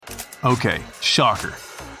Okay, shocker.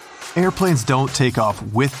 Airplanes don't take off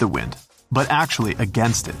with the wind, but actually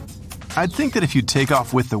against it. I'd think that if you take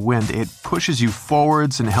off with the wind, it pushes you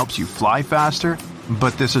forwards and helps you fly faster,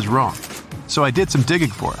 but this is wrong. So I did some digging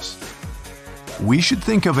for us. We should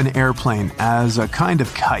think of an airplane as a kind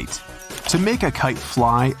of kite. To make a kite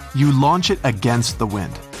fly, you launch it against the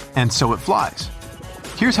wind, and so it flies.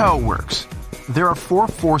 Here's how it works. There are 4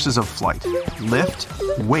 forces of flight: lift,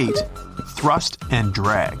 weight, thrust, and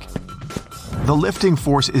drag. The lifting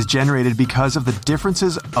force is generated because of the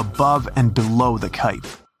differences above and below the kite.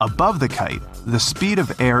 Above the kite, the speed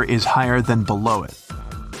of air is higher than below it.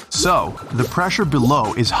 So, the pressure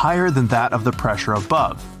below is higher than that of the pressure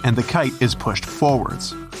above, and the kite is pushed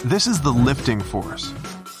forwards. This is the lifting force.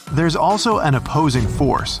 There's also an opposing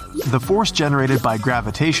force, the force generated by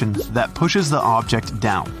gravitation that pushes the object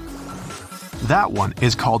down. That one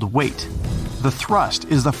is called weight. The thrust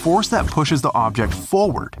is the force that pushes the object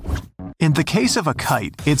forward. In the case of a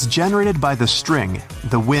kite, it's generated by the string,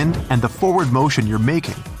 the wind, and the forward motion you're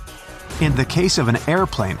making. In the case of an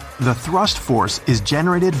airplane, the thrust force is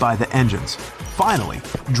generated by the engines. Finally,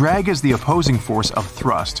 drag is the opposing force of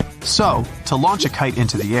thrust. So, to launch a kite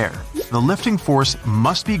into the air, the lifting force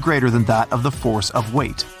must be greater than that of the force of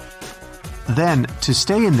weight. Then, to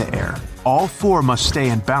stay in the air, all 4 must stay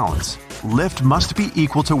in balance. Lift must be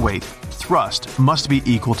equal to weight, thrust must be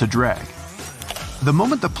equal to drag. The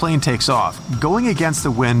moment the plane takes off, going against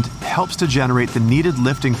the wind helps to generate the needed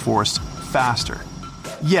lifting force faster.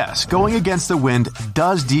 Yes, going against the wind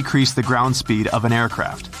does decrease the ground speed of an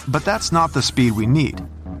aircraft, but that's not the speed we need.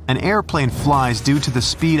 An airplane flies due to the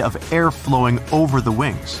speed of air flowing over the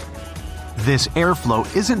wings. This airflow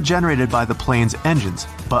isn't generated by the plane's engines,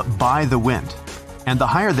 but by the wind. And the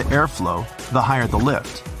higher the airflow, the higher the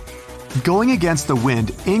lift. Going against the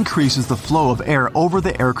wind increases the flow of air over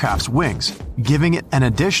the aircraft's wings, giving it an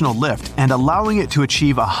additional lift and allowing it to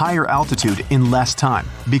achieve a higher altitude in less time,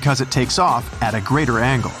 because it takes off at a greater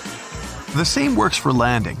angle. The same works for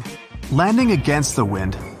landing. Landing against the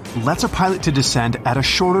wind lets a pilot to descend at a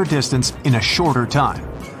shorter distance in a shorter time.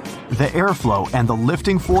 The airflow and the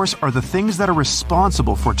lifting force are the things that are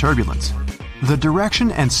responsible for turbulence. The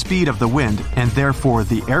direction and speed of the wind, and therefore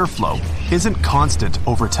the airflow, isn't constant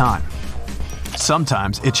over time.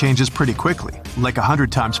 Sometimes it changes pretty quickly, like 100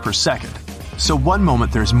 times per second. So one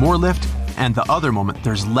moment there's more lift, and the other moment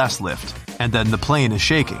there's less lift, and then the plane is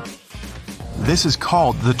shaking. This is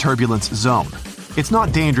called the turbulence zone. It's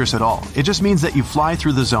not dangerous at all, it just means that you fly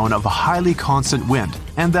through the zone of a highly constant wind,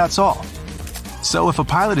 and that's all. So if a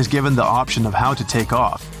pilot is given the option of how to take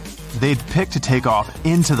off, they'd pick to take off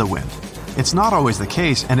into the wind. It's not always the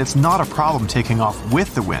case, and it's not a problem taking off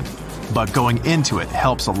with the wind, but going into it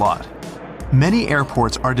helps a lot. Many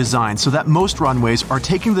airports are designed so that most runways are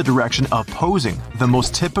taking the direction opposing the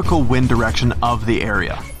most typical wind direction of the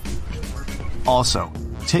area. Also,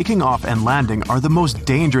 taking off and landing are the most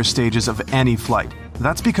dangerous stages of any flight.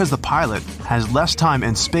 That's because the pilot has less time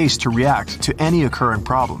and space to react to any occurring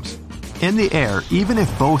problems. In the air, even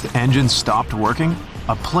if both engines stopped working,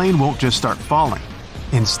 a plane won't just start falling.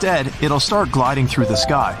 Instead, it'll start gliding through the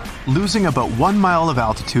sky, losing about 1 mile of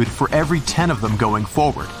altitude for every 10 of them going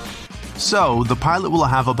forward. So, the pilot will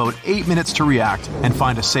have about 8 minutes to react and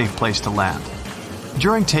find a safe place to land.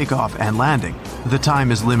 During takeoff and landing, the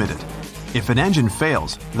time is limited. If an engine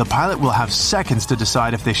fails, the pilot will have seconds to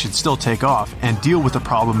decide if they should still take off and deal with the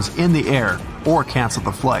problems in the air or cancel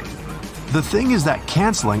the flight. The thing is that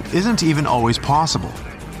canceling isn't even always possible,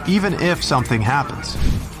 even if something happens.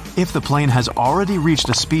 If the plane has already reached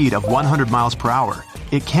a speed of 100 miles per hour,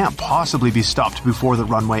 it can't possibly be stopped before the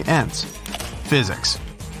runway ends. Physics.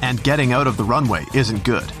 And getting out of the runway isn't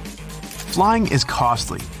good. Flying is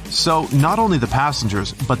costly, so not only the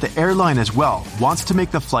passengers, but the airline as well wants to make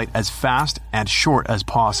the flight as fast and short as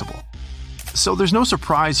possible. So there's no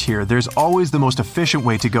surprise here, there's always the most efficient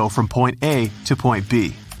way to go from point A to point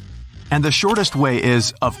B. And the shortest way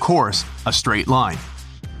is, of course, a straight line.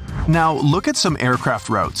 Now look at some aircraft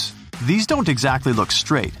routes. These don't exactly look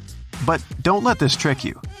straight, but don't let this trick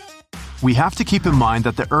you. We have to keep in mind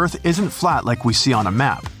that the Earth isn't flat like we see on a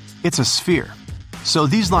map. It's a sphere. So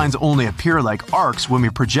these lines only appear like arcs when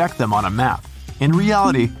we project them on a map. In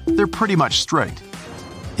reality, they're pretty much straight.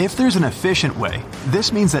 If there's an efficient way,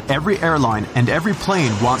 this means that every airline and every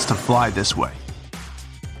plane wants to fly this way.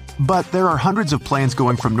 But there are hundreds of planes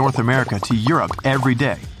going from North America to Europe every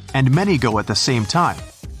day, and many go at the same time.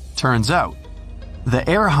 Turns out, the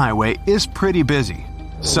air highway is pretty busy.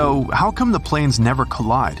 So how come the planes never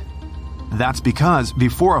collide? That's because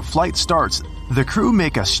before a flight starts, the crew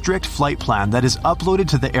make a strict flight plan that is uploaded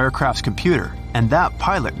to the aircraft's computer, and that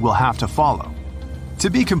pilot will have to follow. To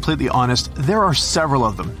be completely honest, there are several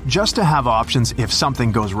of them, just to have options if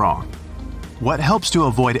something goes wrong. What helps to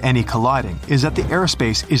avoid any colliding is that the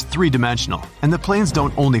airspace is three-dimensional, and the planes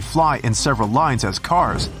don't only fly in several lines as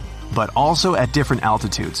cars, but also at different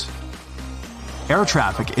altitudes. Air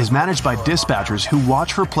traffic is managed by dispatchers who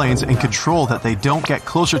watch for planes and control that they don't get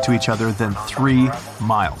closer to each other than 3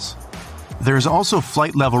 miles. There's also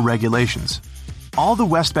flight level regulations. All the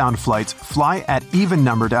westbound flights fly at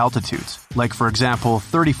even-numbered altitudes, like for example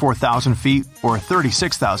 34,000 feet or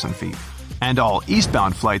 36,000 feet, and all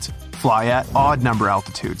eastbound flights fly at odd-number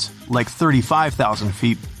altitudes, like 35,000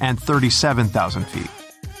 feet and 37,000 feet.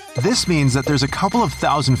 This means that there's a couple of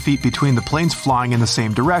thousand feet between the planes flying in the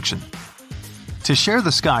same direction. To share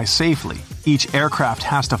the sky safely, each aircraft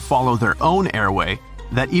has to follow their own airway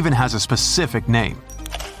that even has a specific name.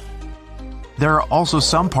 There are also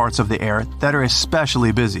some parts of the air that are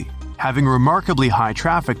especially busy, having remarkably high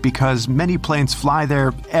traffic because many planes fly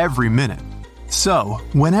there every minute. So,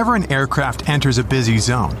 whenever an aircraft enters a busy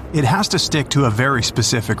zone, it has to stick to a very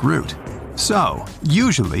specific route. So,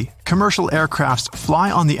 usually, commercial aircrafts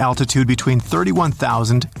fly on the altitude between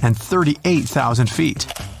 31,000 and 38,000 feet.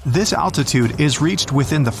 This altitude is reached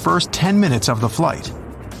within the first 10 minutes of the flight.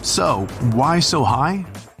 So, why so high?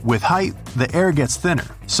 With height, the air gets thinner,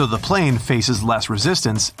 so the plane faces less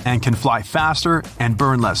resistance and can fly faster and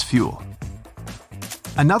burn less fuel.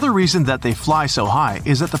 Another reason that they fly so high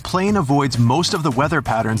is that the plane avoids most of the weather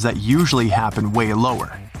patterns that usually happen way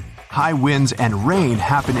lower. High winds and rain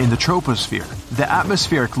happen in the troposphere, the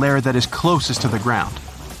atmospheric layer that is closest to the ground.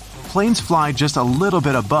 Planes fly just a little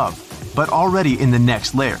bit above, but already in the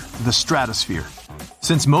next layer, the stratosphere.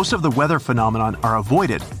 Since most of the weather phenomena are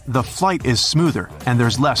avoided, the flight is smoother and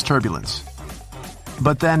there's less turbulence.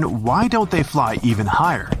 But then, why don't they fly even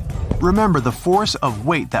higher? Remember the force of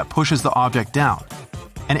weight that pushes the object down.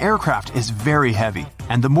 An aircraft is very heavy,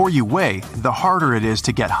 and the more you weigh, the harder it is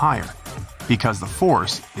to get higher, because the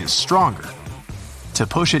force is stronger. To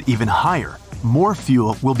push it even higher, more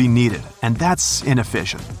fuel will be needed, and that's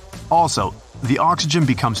inefficient. Also, the oxygen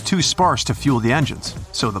becomes too sparse to fuel the engines,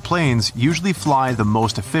 so the planes usually fly the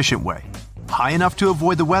most efficient way, high enough to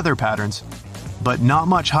avoid the weather patterns, but not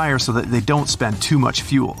much higher so that they don't spend too much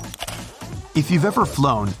fuel. If you've ever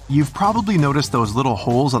flown, you've probably noticed those little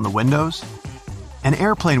holes on the windows. An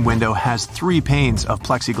airplane window has 3 panes of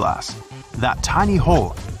plexiglass. That tiny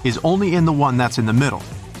hole is only in the one that's in the middle.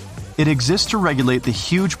 It exists to regulate the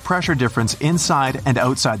huge pressure difference inside and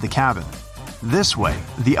outside the cabin. This way,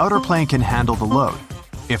 the outer plane can handle the load.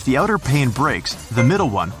 If the outer pane breaks, the middle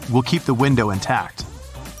one will keep the window intact.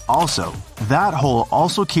 Also, that hole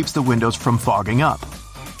also keeps the windows from fogging up.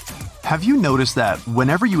 Have you noticed that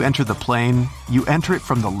whenever you enter the plane, you enter it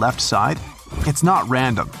from the left side? It's not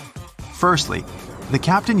random. Firstly, the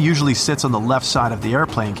captain usually sits on the left side of the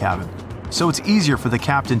airplane cabin, so it's easier for the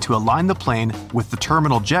captain to align the plane with the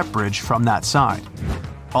terminal jet bridge from that side.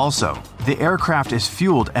 Also, the aircraft is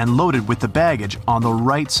fueled and loaded with the baggage on the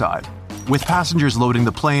right side. With passengers loading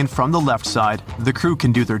the plane from the left side, the crew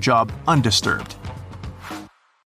can do their job undisturbed.